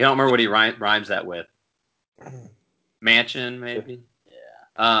 I don't remember what he rhymes that with. Mansion, maybe.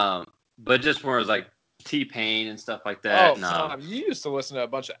 Yeah. But just where it was like T-Pain and stuff like that. Oh, Tom, you used to listen to a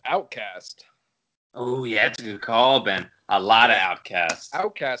bunch of Outkast. Oh, yeah, that's a good call, Ben. A lot of Outkast.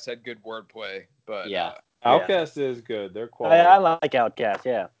 Outkast had good wordplay, but yeah. Outkast is good. They're quality. I like Outkast,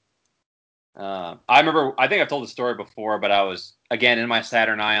 yeah. I remember, I think I've told the story before, but I was, again, in my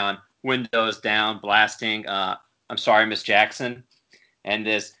Saturn Ion, windows down, blasting I'm Sorry, Miss Jackson. And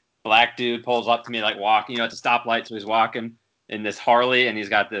this black dude pulls up to me, like walking, at the stoplight, so he's walking in this Harley, and he's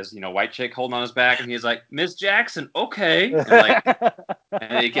got this, white chick holding on his back, and he's like, "Miss Jackson, okay."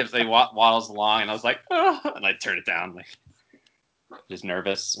 And he waddles along, and I was like, "Oh," and I turned it down, like, just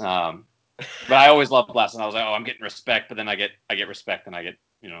nervous. But I always loved blasting. I was like, "Oh, I'm getting respect," but then I get respect, and I get,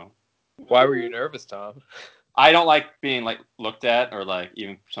 Why were you nervous, Tom? I don't like being like looked at, or like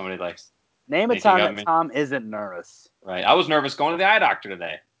even somebody like name a time that Tom isn't nervous. Right. I was nervous going to the eye doctor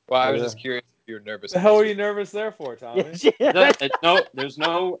today. Well, I was just curious if you were nervous. The hell are you nervous there for, Tommy? There's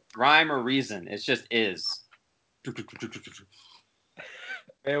no rhyme or reason. It just is.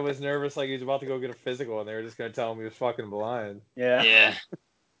 Man was nervous like he was about to go get a physical, and they were just going to tell him he was fucking blind. Yeah.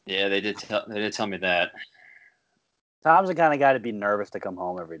 Yeah. They did tell me that. Tom's the kind of guy to be nervous to come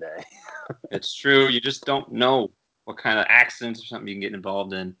home every day. It's true. You just don't know what kind of accidents or something you can get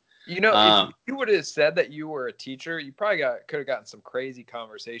involved in. If you would have said that you were a teacher, you probably could have gotten some crazy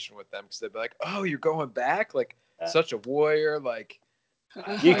conversation with them because they'd be like, "Oh, you're going back? Like such a warrior? Like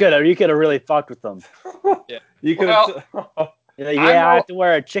you could have really fucked with them." Yeah, you could have. I have to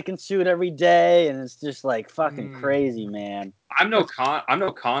wear a chicken suit every day, and it's just like fucking crazy, man. I'm no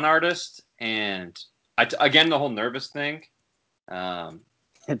con artist, and again the whole nervous thing. And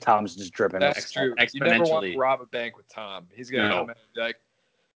Tom's just dripping. That's true. You never want to rob a bank with Tom. He's gonna come in and be like,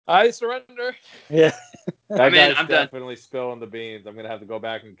 "I surrender." Yeah. I'm definitely spilling the beans. I'm gonna have to go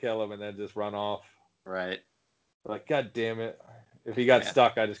back and kill him and then just run off. Right. Like, God damn it. If he got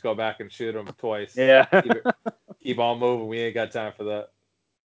stuck, I just go back and shoot him twice. Yeah. Keep on moving. We ain't got time for that.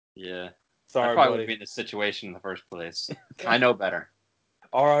 Yeah. Sorry, I probably would be in this situation in the first place. I know better.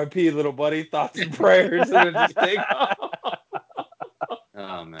 R.I.P. little buddy. Thoughts and prayers. And then just take off.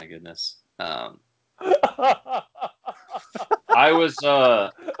 Oh my goodness. I was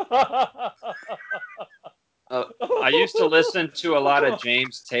I used to listen to a lot of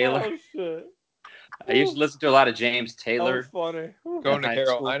James Taylor. Oh, shit. I used to listen to a lot of James Taylor. That was funny. Going to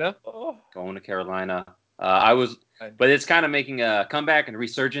Carolina? Going to Carolina. But it's kind of making a comeback and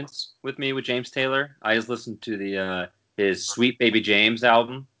resurgence with me with James Taylor. I just listened to his Sweet Baby James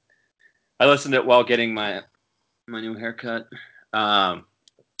album. I listened to it while getting my new haircut. And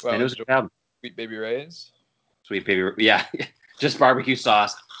it was a good album. Sweet Baby Ray's? Sweet Baby, yeah. Just barbecue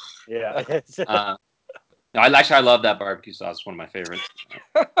sauce. Yeah. No, I love that barbecue sauce. It's one of my favorites.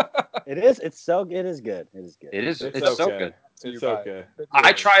 It is. It's so. It is good. It is good. It's It's so okay. good. It's okay.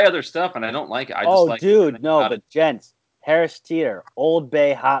 I try other stuff and I don't like it. I just Oh, like dude, everything no, about but it. gents, Harris Teeter, Old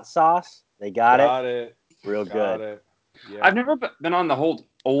Bay hot sauce. They got it. Got it. Real Got good. it. Yeah. I've never been on the whole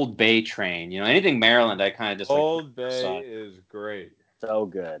Old Bay train. Anything Maryland, I kind of just Old like. Bay is great. So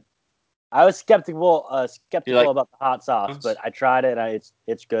good. I was skeptical You like- about the hot sauce, but I tried it. And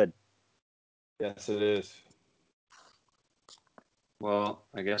it's good. Yes, it is. Well,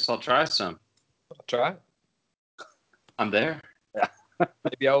 I guess I'll try some. I'll try it. I'm there.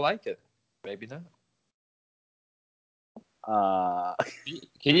 Maybe I'll like it. Maybe not.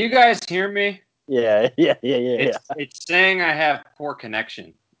 Can you guys hear me? Yeah. It's saying I have poor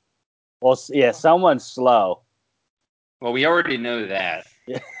connection. Well, yeah, someone's slow. Well, we already know that,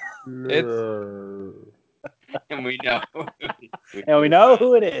 and we know. And we know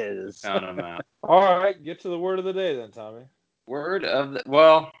who it is. Found them out. All right, get to the word of the day then, Tommy. Word of the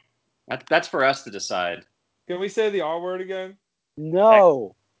well, that's for us to decide. Can we say the R word again?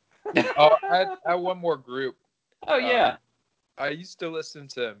 No. Oh, I had one more group. Oh yeah. I used to listen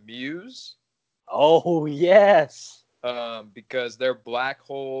to Muse Oh, yes. because they're black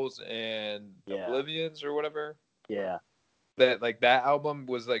holes and Yeah. oblivions or whatever. Yeah. That album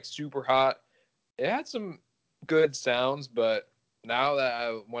was like super hot. It had some good sounds, but now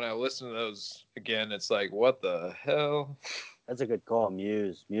that when I listen to those again, it's like, what the hell? That's a good call.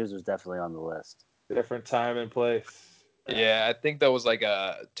 Muse. Muse was definitely on the list. Different time and place. Yeah, I think that was like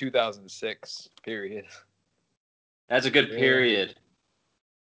a 2006 period. That's a good Yeah. period.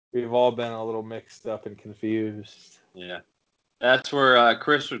 We've all been a little mixed up and confused. Yeah. That's where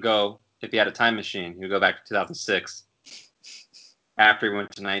Chris would go if he had a time machine. He would go back to 2006 after he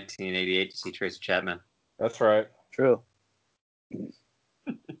went to 1988 to see Tracy Chapman. That's right. True.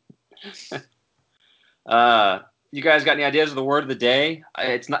 You guys got any ideas of the word of the day?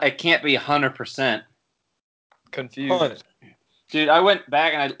 It's not. It can't be 100%. Confused. Hunt. Dude, I went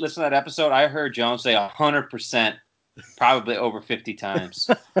back and I listened to that episode. I heard Jones say 100%, probably over 50 times.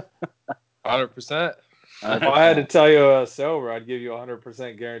 100%. If I had to tell you sober, I'd give you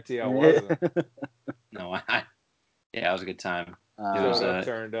 100% guarantee I wasn't. No, yeah, it was a good time. Uh, It was, Showed up,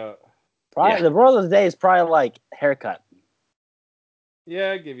 turned up. probably yeah. the word of the day is probably like haircut.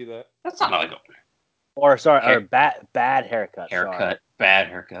 Yeah, I give you that. That's not like a Or sorry, Hair- or bad haircut. haircut, Sorry. bad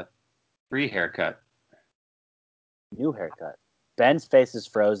haircut, free haircut. New haircut. Ben's face is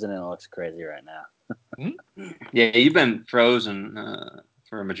frozen and it looks crazy right now. Yeah, you've been frozen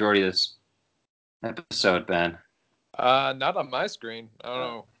for a majority of this episode, Ben. Not on my screen. I don't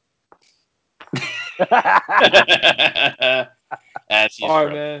know. That's All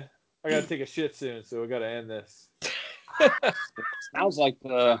right, man. I got to take a shit soon, so we got to end this. Sounds like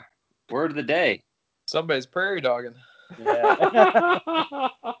the word of the day. Somebody's prairie dogging. Yeah.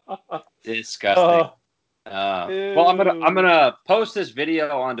 Disgusting. Well, I'm gonna post this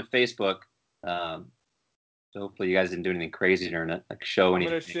video onto Facebook. So hopefully you guys didn't do anything crazy during it, like show I'm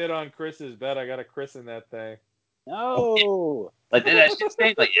anything. going to shit on Chris's bed. I got to christen that thing. No. Like that shit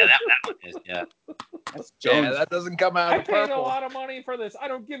stays. Like yeah, that one is yeah. That's Yeah, Jones. that doesn't come out I of paid a purple. lot of money for this. I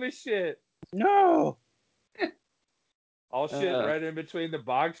don't give a shit. No. I'll shit right in between the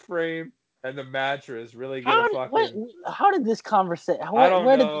box frame and the mattress. Really get How did this conversation? I don't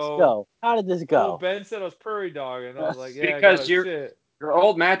Where did this know. go? How did this go? Well, Ben said I was prairie dog, and I was like, yeah, Because I got shit. your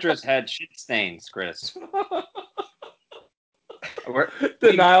old mattress had shit stains, Chris.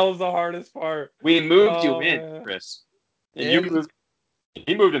 Denial is the hardest part. We moved you in, man. Chris, and Yeah.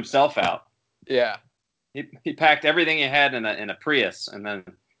 he moved himself out. Yeah. He packed everything he had in a Prius, and then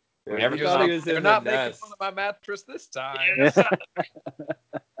whenever He thought he was They're in not the making nest. fun of my mattress this time.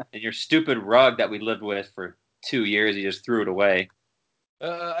 and your stupid rug that we lived with for 2 years, you just threw it away.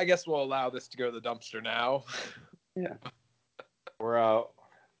 I guess we'll allow this to go to the dumpster now. We're out.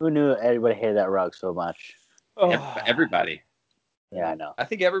 Who knew everybody hated that rug so much? Everybody. Yeah, I know. I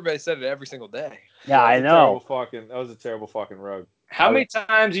think everybody said it every single day. Yeah, I know. That was a terrible fucking rug. How many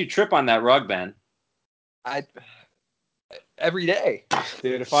times you trip on that rug, Ben? Every day.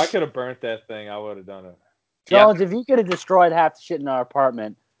 Dude, if I could have burnt that thing, I would have done it. Jones, if you could have destroyed half the shit in our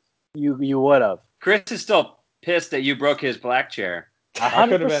apartment, you would have. Chris is still pissed that you broke his black chair. I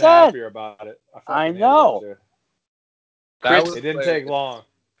could have been 100%. happier about it. I fucking hated know. that shit. Chris, It didn't take long.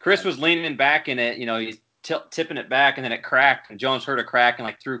 Chris was leaning back in it, he's tipping it back, and then it cracked. And Jones heard a crack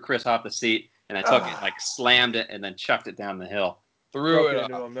and threw Chris off the seat, and I took it, slammed it, and then chucked it down the hill. Threw Broke it it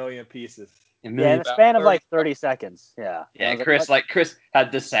into up. a million pieces. Yeah, in the span of 30 seconds. Yeah. Yeah, I was Chris Chris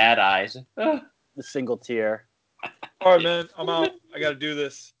had the sad eyes. the single tear. All right, man. I'm out. I got to do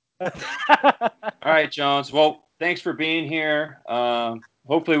this. All right, Jones. Well, thanks for being here.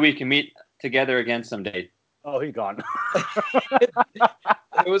 Hopefully we can meet together again someday. Oh, he's gone.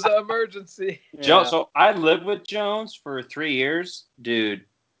 It was an emergency. Joe, so I lived with Jones for 3 years, dude.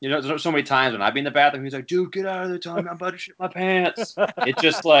 You know, there's so many times when I'd be in the bathroom, he's like, "Dude, get out of the time! I'm about to shit my pants." It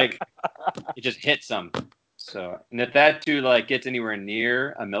just hits him. So, and if that dude gets anywhere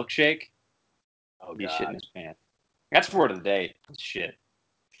near a milkshake, Oh, he's God. shitting his pants. That's word of the day. Shit.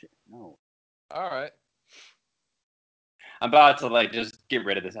 No. All right. I'm about to just get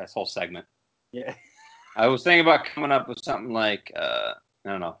rid of this whole segment. Yeah. I was thinking about coming up with something like I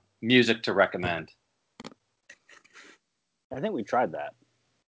don't know, music to recommend. I think we tried that.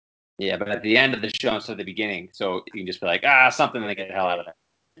 Yeah, but at the end of the show instead of the beginning, so you can just be like, something to get the hell out of there.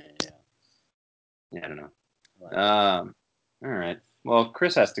 Yeah, I don't know. All right. Well,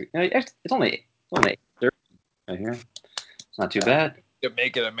 Chris has to. It's only 8:30 right here. It's not too bad. You could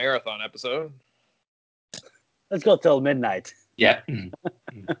make it a marathon episode. Let's go till midnight. Yeah.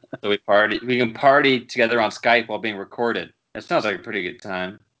 So we party. We can party together on Skype while being recorded. That sounds like a pretty good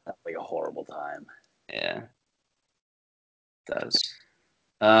time. That's like a horrible time. Yeah. It does.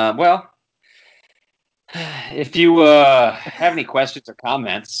 Well, if you have any questions or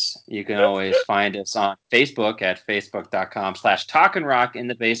comments, you can always find us on Facebook at facebook.com/talkandrock in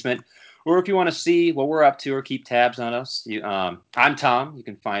the basement. Or if you want to see what we're up to or keep tabs on us, I'm Tom. You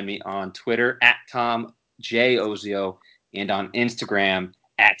can find me on Twitter at TomJOzio and on Instagram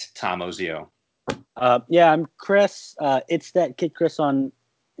at TomOzio. I'm Chris. It's that kid Chris on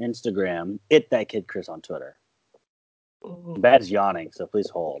Instagram. That kid Chris on Twitter. Bad's yawning, so please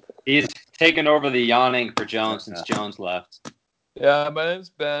hold. He's taken over the yawning for Jones since Jones left. Yeah, my name's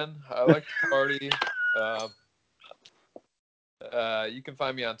Ben. I like to party. You can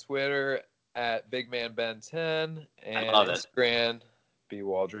find me on Twitter at BigManBen10 and Instagram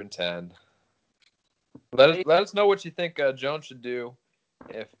BWaldron10. Let us know what you think Jones should do.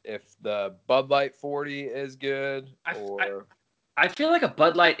 If the Bud Light 40 is good, or I feel like a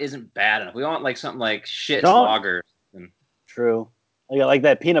Bud Light isn't bad enough. We want something like shit Don't. lager. True. Like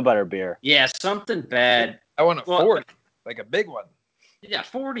that peanut butter beer. Yeah, something bad. I want a 40, like a big one. Yeah,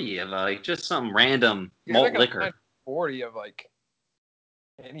 40 of just some random You're malt not gonna liquor. find 40 of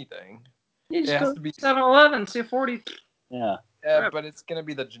anything. You just It has go to be 7-Eleven, see a 40. Yeah. Yeah, but it's gonna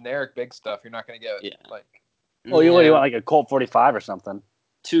be the generic big stuff. You're not gonna get Oh, you want like a Colt 45 or something?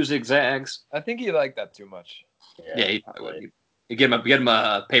 2 zigzags. I think you like that too much. Yeah, you get him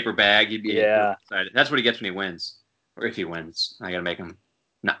a paper bag. You'd be excited. That's what he gets when he wins, or if he wins. I gotta make him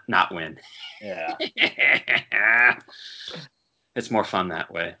not win. Yeah. It's more fun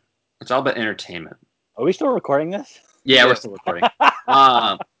that way. It's all about entertainment. Are we still recording this? Yeah, we're still recording.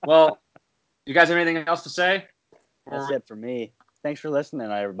 Well, you guys have anything else to say? That's it for me. Thanks for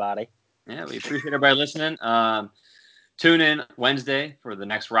listening, everybody. Yeah, we appreciate everybody listening. Tune in Wednesday for the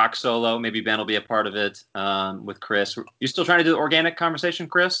next rock solo. Maybe Ben will be a part of it with Chris. You still trying to do the organic conversation,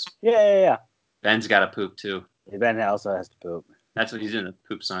 Chris? Yeah. Ben's got to poop too. Ben also has to poop. That's what he's doing, the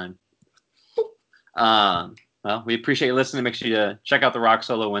poop sign. Well, we appreciate you listening. Make sure you check out the Rock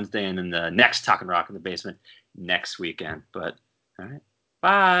Solo Wednesday and then the next Talking Rock in the Basement next weekend. But, all right.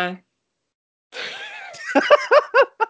 Bye.